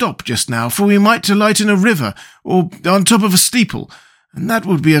can stop just now, for we might alight in a river, or on top of a steeple, and that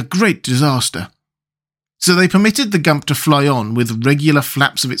would be a great disaster." So they permitted the Gump to fly on with regular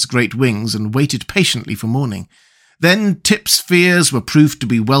flaps of its great wings and waited patiently for morning. Then Tip's fears were proved to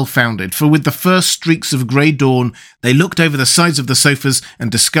be well-founded, for with the first streaks of grey dawn they looked over the sides of the sofas and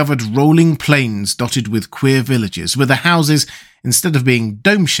discovered rolling plains dotted with queer villages, where the houses, instead of being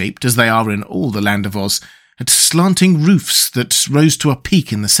dome-shaped as they are in all the Land of Oz, had slanting roofs that rose to a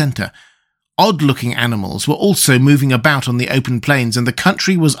peak in the centre. Odd-looking animals were also moving about on the open plains, and the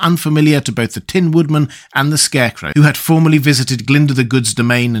country was unfamiliar to both the Tin Woodman and the Scarecrow, who had formerly visited Glinda the Good's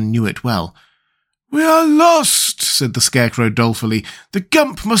domain and knew it well. "We are lost," said the Scarecrow dolefully. "The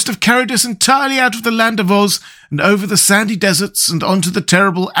Gump must have carried us entirely out of the Land of Oz and over the sandy deserts and onto the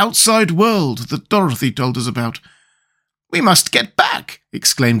terrible outside world that Dorothy told us about." "We must get back,"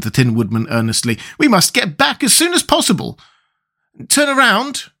 exclaimed the Tin Woodman earnestly. "We must get back as soon as possible." "Turn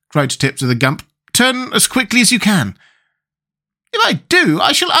around," cried Tip to the Gump. "Turn as quickly as you can." "If I do,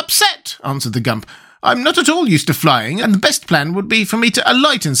 I shall upset," answered the Gump. "I'm not at all used to flying, and the best plan would be for me to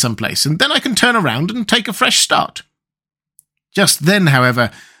alight in some place, and then I can turn around and take a fresh start." Just then, however,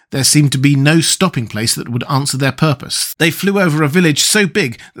 there seemed to be no stopping place that would answer their purpose. They flew over a village so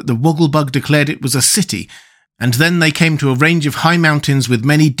big that the Wogglebug declared it was a city, and then they came to a range of high mountains with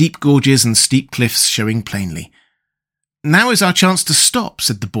many deep gorges and steep cliffs showing plainly. "Now is our chance to stop,"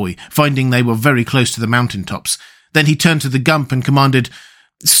 said the boy, finding they were very close to the mountain tops. Then he turned to the Gump and commanded,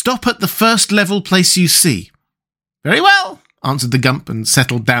 "Stop at the first level place you see." "Very well," answered the Gump, and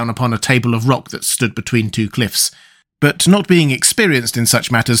settled down upon a table of rock that stood between two cliffs. But not being experienced in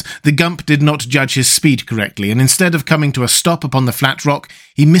such matters, the Gump did not judge his speed correctly, and instead of coming to a stop upon the flat rock,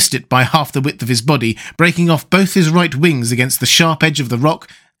 he missed it by half the width of his body, breaking off both his right wings against the sharp edge of the rock,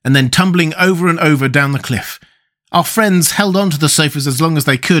 and then tumbling over and over down the cliff. Our friends held on to the sofas as long as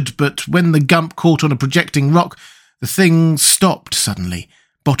they could, but when the Gump caught on a projecting rock, the thing stopped suddenly,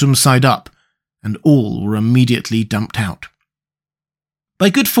 bottom side up, and all were immediately dumped out. By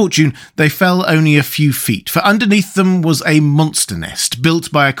good fortune, they fell only a few feet, for underneath them was a monster nest,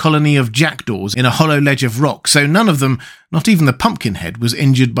 built by a colony of jackdaws in a hollow ledge of rock, so none of them, not even the Pumpkinhead, was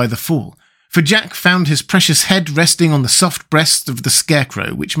injured by the fall. For Jack found his precious head resting on the soft breast of the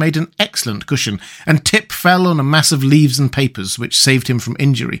Scarecrow, which made an excellent cushion, and Tip fell on a mass of leaves and papers, which saved him from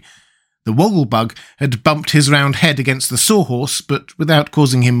injury. The Wogglebug had bumped his round head against the Sawhorse, but without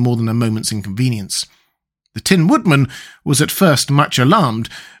causing him more than a moment's inconvenience. The Tin Woodman was at first much alarmed,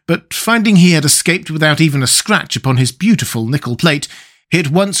 but finding he had escaped without even a scratch upon his beautiful nickel plate, he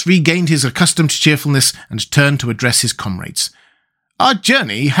at once regained his accustomed cheerfulness and turned to address his comrades. "Our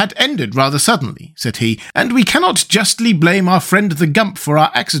journey had ended rather suddenly," said he, "and we cannot justly blame our friend the Gump for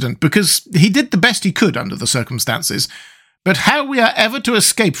our accident, because he did the best he could under the circumstances. But how we are ever to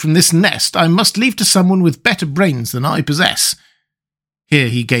escape from this nest I must leave to someone with better brains than I possess." Here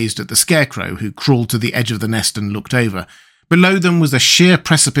he gazed at the Scarecrow, who crawled to the edge of the nest and looked over. Below them was a sheer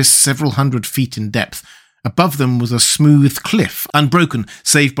precipice several 100 feet in depth. Above them was a smooth cliff, unbroken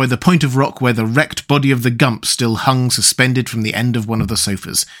save by the point of rock where the wrecked body of the Gump still hung suspended from the end of one of the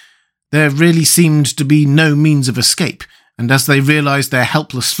sofas. There really seemed to be no means of escape, and as they realized their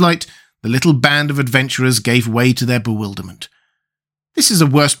helpless flight, the little band of adventurers gave way to their bewilderment. "This is a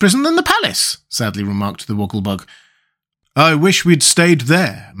worse prison than the palace," sadly remarked the Wogglebug. "I wish we'd stayed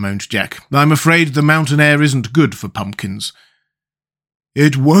there," moaned Jack. "I'm afraid the mountain air isn't good for pumpkins."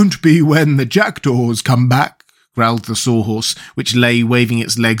 "It won't be when the jackdaws come back," growled the Sawhorse, which lay waving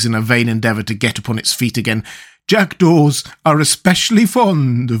its legs in a vain endeavour to get upon its feet again. "Jackdaws are especially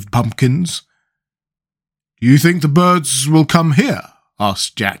fond of pumpkins." "Do you think the birds will come here?"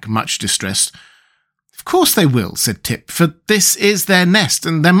 asked Jack, much distressed. "Of course they will," said Tip, "for this is their nest,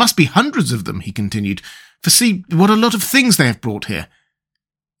 and there must be hundreds of them," he continued, "for see what a lot of things they have brought here."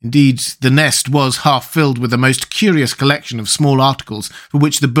 Indeed, the nest was half filled with a most curious collection of small articles for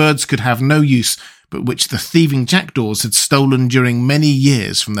which the birds could have no use, but which the thieving jackdaws had stolen during many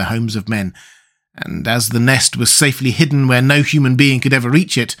years from the homes of men. And as the nest was safely hidden where no human being could ever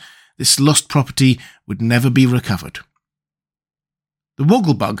reach it, this lost property would never be recovered. The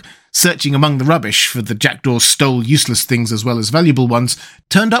Wogglebug, searching among the rubbish, for the jackdaws stole useless things as well as valuable ones,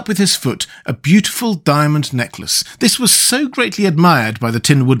 turned up with his foot a beautiful diamond necklace. This was so greatly admired by the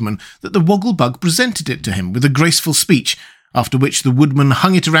Tin Woodman that the Wogglebug presented it to him with a graceful speech, after which the Woodman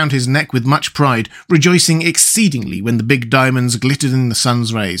hung it around his neck with much pride, rejoicing exceedingly when the big diamonds glittered in the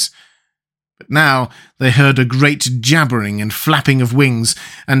sun's rays. But now they heard a great jabbering and flapping of wings,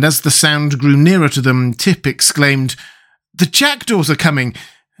 and as the sound grew nearer to them, Tip exclaimed, "The jackdaws are coming,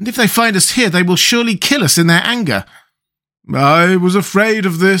 and if they find us here they will surely kill us in their anger." "I was afraid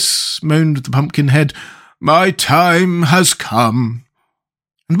of this," moaned the Pumpkinhead. "My time has come."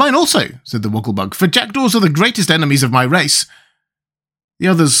 "And mine also," said the Wogglebug, "for jackdaws are the greatest enemies of my race." The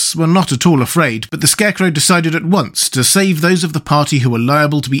others were not at all afraid, but the Scarecrow decided at once to save those of the party who were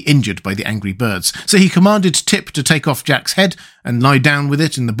liable to be injured by the angry birds. So he commanded Tip to take off Jack's head and lie down with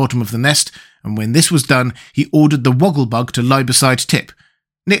it in the bottom of the nest, and when this was done, he ordered the Wogglebug to lie beside Tip.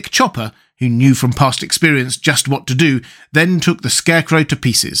 Nick Chopper, who knew from past experience just what to do, then took the Scarecrow to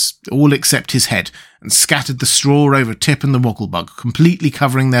pieces, all except his head, and scattered the straw over Tip and the Wogglebug, completely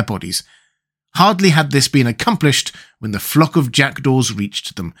covering their bodies. Hardly had this been accomplished when the flock of jackdaws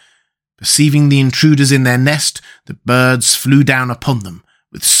reached them. Perceiving the intruders in their nest, the birds flew down upon them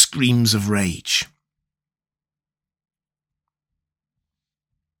with screams of rage.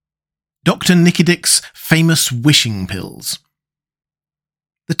 Dr. Nicky Dick's famous wishing pills.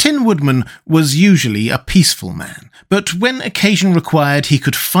 The Tin Woodman was usually a peaceful man, but when occasion required he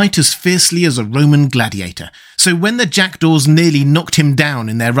could fight as fiercely as a Roman gladiator. So when the jackdaws nearly knocked him down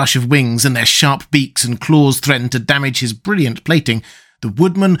in their rush of wings and their sharp beaks and claws threatened to damage his brilliant plating, the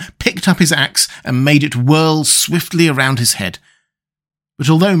Woodman picked up his axe and made it whirl swiftly around his head. But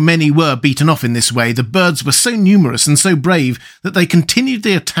although many were beaten off in this way, the birds were so numerous and so brave that they continued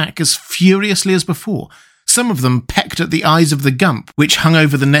the attack as furiously as before. Some of them pecked at the eyes of the Gump, which hung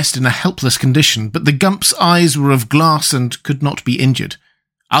over the nest in a helpless condition, but the Gump's eyes were of glass and could not be injured.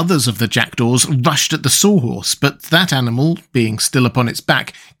 Others of the jackdaws rushed at the Sawhorse, but that animal, being still upon its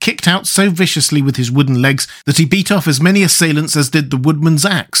back, kicked out so viciously with his wooden legs that he beat off as many assailants as did the Woodman's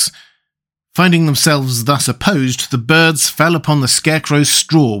axe. Finding themselves thus opposed, the birds fell upon the Scarecrow's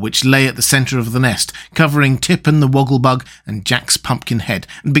straw which lay at the centre of the nest, covering Tip and the Wogglebug and Jack's pumpkin head,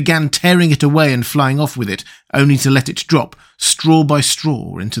 and began tearing it away and flying off with it, only to let it drop, straw by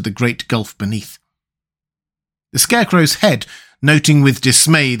straw, into the great gulf beneath. The Scarecrow's head, noting with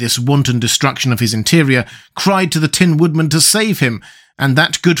dismay this wanton destruction of his interior, cried to the Tin Woodman to save him, and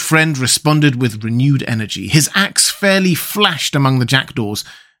that good friend responded with renewed energy. His axe fairly flashed among the jackdaws,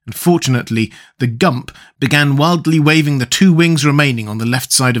 and fortunately the Gump began wildly waving the 2 wings remaining on the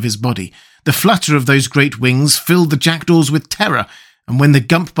left side of his body. The flutter of those great wings filled the jackdaws with terror, and when the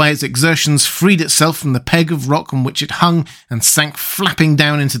Gump by its exertions freed itself from the peg of rock on which it hung and sank flapping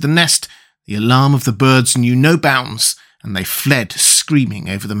down into the nest, the alarm of the birds knew no bounds, and they fled screaming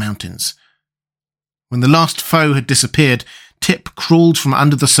over the mountains. When the last foe had disappeared, Tip crawled from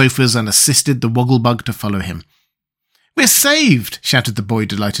under the sofas and assisted the Wogglebug to follow him. "We're saved!" shouted the boy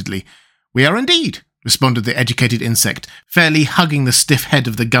delightedly. "We are indeed," responded the educated insect, fairly hugging the stiff head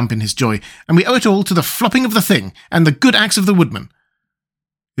of the Gump in his joy, "and we owe it all to the flopping of the thing and the good axe of the woodman."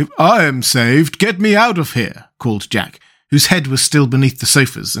 "If I am saved, get me out of here," called Jack, whose head was still beneath the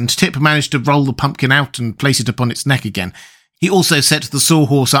sofas, and Tip managed to roll the pumpkin out and place it upon its neck again. He also set the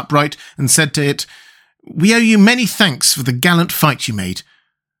sawhorse upright and said to it, "We owe you many thanks for the gallant fight you made."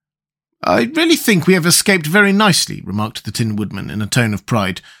 "I really think we have escaped very nicely," remarked the Tin Woodman in a tone of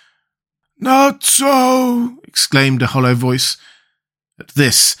pride. "Not so," exclaimed a hollow voice. At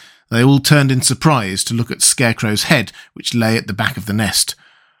this, they all turned in surprise to look at Scarecrow's head, which lay at the back of the nest.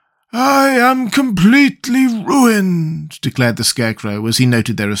 "I am completely ruined," declared the Scarecrow as he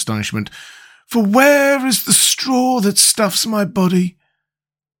noted their astonishment. "For where is the straw that stuffs my body?"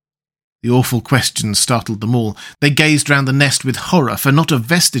 The awful question startled them all. They gazed round the nest with horror, for not a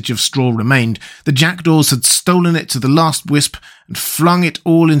vestige of straw remained. The jackdaws had stolen it to the last wisp and flung it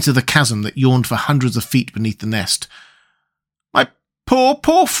all into the chasm that yawned for hundreds of feet beneath the nest. "My poor,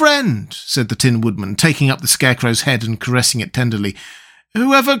 poor friend," said the Tin Woodman, taking up the Scarecrow's head and caressing it tenderly.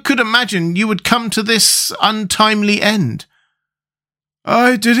 "Whoever could imagine you would come to this untimely end?"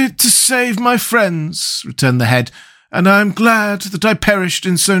 "I did it to save my friends," returned the head, "and I am glad that I perished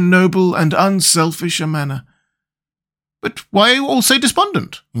in so noble and unselfish a manner." "But why are you all so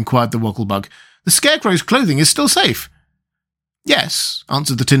despondent?" inquired the Wogglebug. "The Scarecrow's clothing is still safe." "Yes,"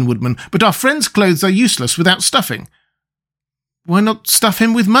 answered the Tin Woodman, "but our friend's clothes are useless without stuffing." "Why not stuff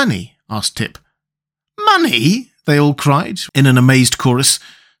him with money?" asked Tip. "Money?" they all cried in an amazed chorus.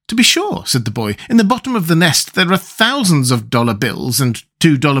 "To be sure," said the boy. "In the bottom of the nest there are thousands of dollar bills and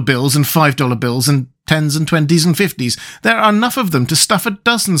 $2 bills and $5 bills and 10s and 20s and 50s. There are enough of them to stuff a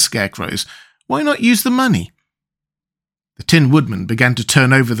dozen scarecrows. Why not use the money?" The Tin Woodman began to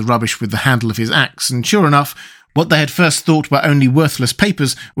turn over the rubbish with the handle of his axe, and sure enough, what they had first thought were only worthless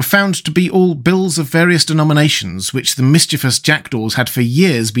papers were found to be all bills of various denominations, which the mischievous jackdaws had for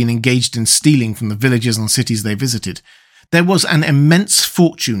years been engaged in stealing from the villages and cities they visited. There was an immense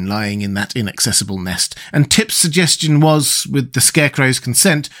fortune lying in that inaccessible nest, and Tip's suggestion was, with the Scarecrow's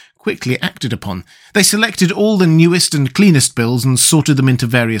consent, quickly acted upon. They selected all the newest and cleanest bills and sorted them into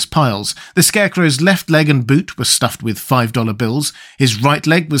various piles. The Scarecrow's left leg and boot were stuffed with $5 bills, his right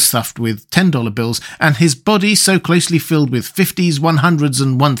leg was stuffed with $10 bills, and his body so closely filled with 50s, 100s,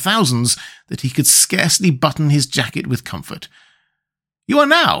 and 1000s that he could scarcely button his jacket with comfort. "You are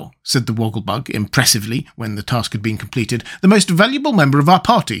now," said the Wogglebug impressively, when the task had been completed, "the most valuable member of our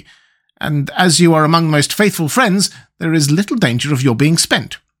party, and as you are among the most faithful friends, there is little danger of your being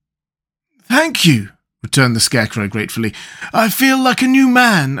spent." "Thank you," returned the Scarecrow gratefully. "I feel like a new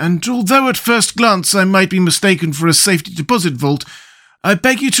man, and although at first glance I might be mistaken for a safety deposit vault, I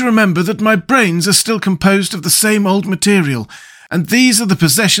beg you to remember that my brains are still composed of the same old material, and these are the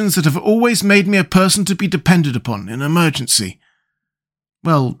possessions that have always made me a person to be depended upon in emergency."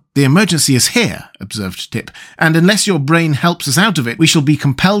 "Well, the emergency is here," observed Tip, "and unless your brain helps us out of it, we shall be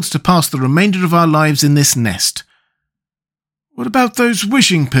compelled to pass the remainder of our lives in this nest." "What about those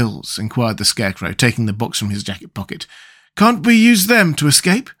wishing pills?" inquired the Scarecrow, taking the box from his jacket pocket. "Can't we use them to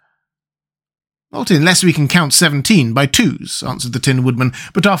escape?" "Not unless we can count 17 by twos," answered the Tin Woodman,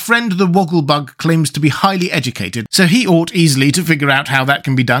 "but our friend the Wogglebug claims to be highly educated, so he ought easily to figure out how that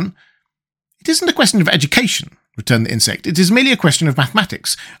can be done." "It isn't a question of education," returned the insect. "It is merely a question of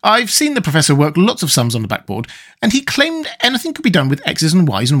mathematics. I've seen the professor work lots of sums on the blackboard, and he claimed anything could be done with x's and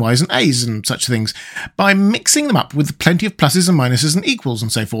y's and a's and such things, by mixing them up with plenty of pluses and minuses and equals and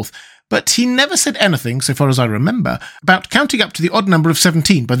so forth. But he never said anything, so far as I remember, about counting up to the odd number of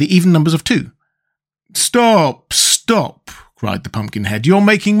 17 by the even numbers of 2. "Stop, stop," cried the Pumpkinhead. "You're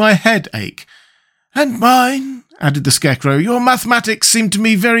making my head ache." "And mine," added the Scarecrow. "Your mathematics seem to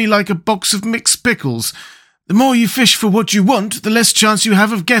me very like a box of mixed pickles. The more you fish for what you want, the less chance you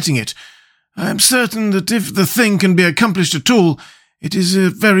have of getting it. I am certain that if the thing can be accomplished at all, it is a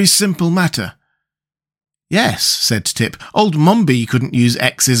very simple matter." "Yes," said Tip. "Old Mombi couldn't use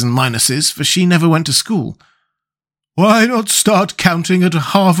x's and minuses, for she never went to school." "Why not start counting at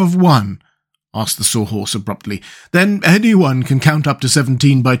 1/2 asked the Sawhorse abruptly. "Then anyone can count up to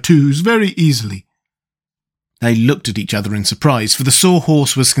 17 by twos very easily." They looked at each other in surprise, for the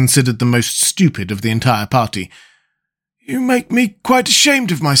Sawhorse was considered the most stupid of the entire party. "You make me quite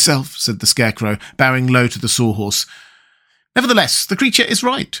ashamed of myself," said the Scarecrow, bowing low to the Sawhorse. "Nevertheless, the creature is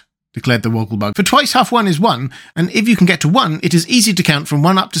right," declared the Wogglebug, "for twice half 1 is 1, and if you can get to 1, it is easy to count from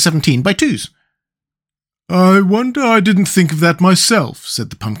 1 up to 17 by twos." "I wonder I didn't think of that myself,"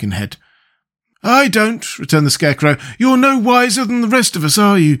 said the Pumpkinhead. I don't, returned the Scarecrow. You're no wiser than the rest of us,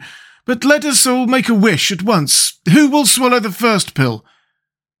 are you? But let us all make a wish at once. Who will swallow the first pill?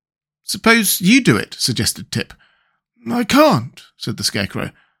 Suppose you do it, suggested Tip. I can't, said the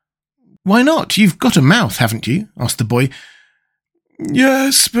Scarecrow. Why not? You've got a mouth, haven't you? Asked the boy.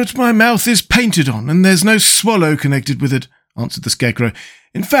 Yes, but my mouth is painted on, and there's no swallow connected with it, answered the Scarecrow.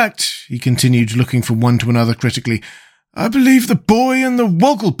 In fact, he continued, looking from one to another critically, I believe the boy and the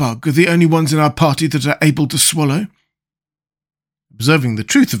Wogglebug are the only ones in our party that are able to swallow. Observing the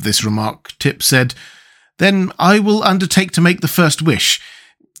truth of this remark, Tip said, Then I will undertake to make the first wish.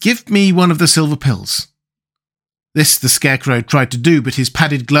 Give me one of the silver pills. This the Scarecrow tried to do, but his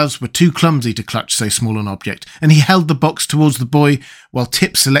padded gloves were too clumsy to clutch so small an object, and he held the box towards the boy while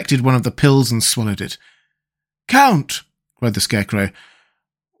Tip selected one of the pills and swallowed it. Count, cried the Scarecrow.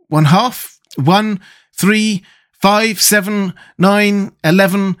 1/2, 1, 3, 5, 7, 9,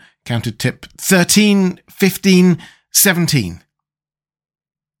 11, counted Tip, 13, 15, 17.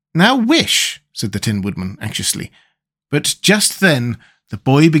 Now wish, said the Tin Woodman anxiously. But just then the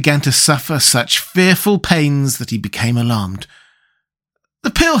boy began to suffer such fearful pains that he became alarmed.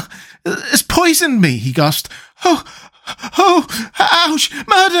 The pill has poisoned me, he gasped. Oh, ouch,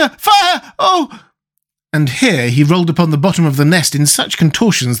 murder, fire, oh! And here he rolled upon the bottom of the nest in such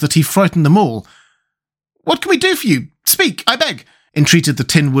contortions that he frightened them all. What can we do for you? Speak, I beg, entreated the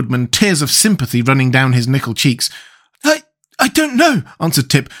Tin Woodman, tears of sympathy running down his nickel cheeks. I don't know,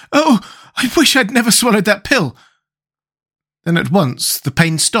 answered Tip. Oh, I wish I'd never swallowed that pill. Then at once the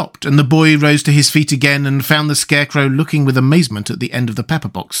pain stopped, and the boy rose to his feet again and found the Scarecrow looking with amazement at the end of the pepper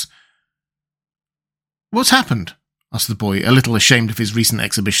box. What's happened? Asked the boy, a little ashamed of his recent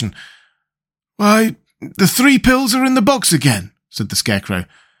exhibition. Why, the 3 pills are in the box again, said the Scarecrow.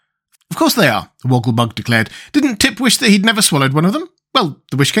 Of course they are, the Wogglebug declared. Didn't Tip wish that he'd never swallowed one of them? Well,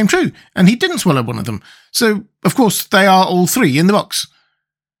 the wish came true, and he didn't swallow one of them. So, of course, they are all 3 in the box.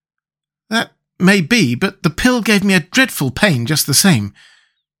 That may be, but the pill gave me a dreadful pain just the same.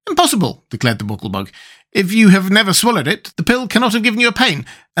 Impossible, declared the Wogglebug. If you have never swallowed it, the pill cannot have given you a pain,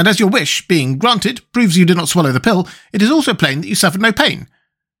 and as your wish, being granted, proves you did not swallow the pill, it is also plain that you suffered no pain.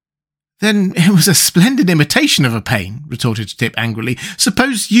 Then it was a splendid imitation of a pain, retorted Tip angrily.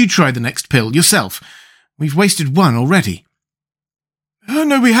 Suppose you try the next pill yourself. We've wasted one already. Oh,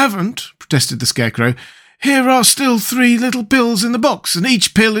 no, we haven't, protested the Scarecrow. Here are still 3 little pills in the box, and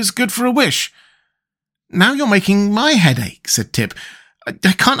each pill is good for a wish. Now you're making my head ache, said Tip.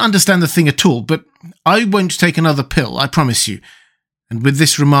 I can't understand the thing at all, but I won't take another pill, I promise you. And with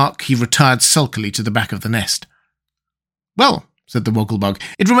this remark he retired sulkily to the back of the nest. Well, said the Wogglebug,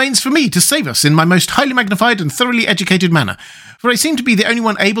 it remains for me to save us in my most highly magnified and thoroughly educated manner, for I seem to be the only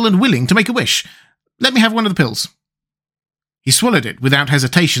one able and willing to make a wish. Let me have one of the pills. He swallowed it without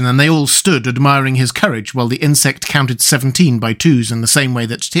hesitation, and they all stood admiring his courage while the insect counted 17 by 2s in the same way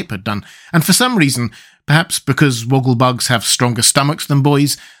that Tip had done, and for some reason, perhaps because Wogglebugs have stronger stomachs than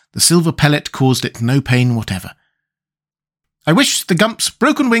boys, the silver pellet caused it no pain whatever. I wish the Gump's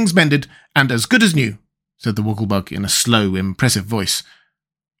broken wings mended, and as good as new, said the Wogglebug in a slow, impressive voice.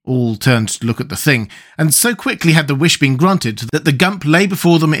 All turned to look at the thing, and so quickly had the wish been granted that the Gump lay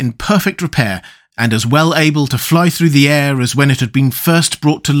before them in perfect repair, and as well able to fly through the air as when it had been first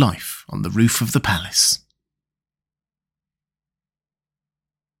brought to life on the roof of the palace.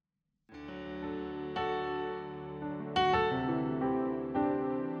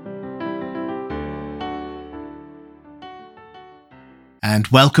 And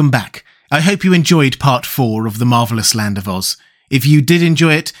welcome back. I hope you enjoyed part 4 of The Marvellous Land of Oz. If you did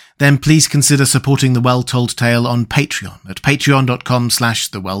enjoy it, then please consider supporting The Well Told Tale on Patreon at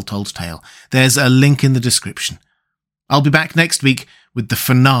patreon.com/thewelltoldtale. There's a link in the description. I'll be back next week with the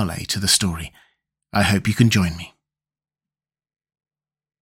finale to the story. I hope you can join me.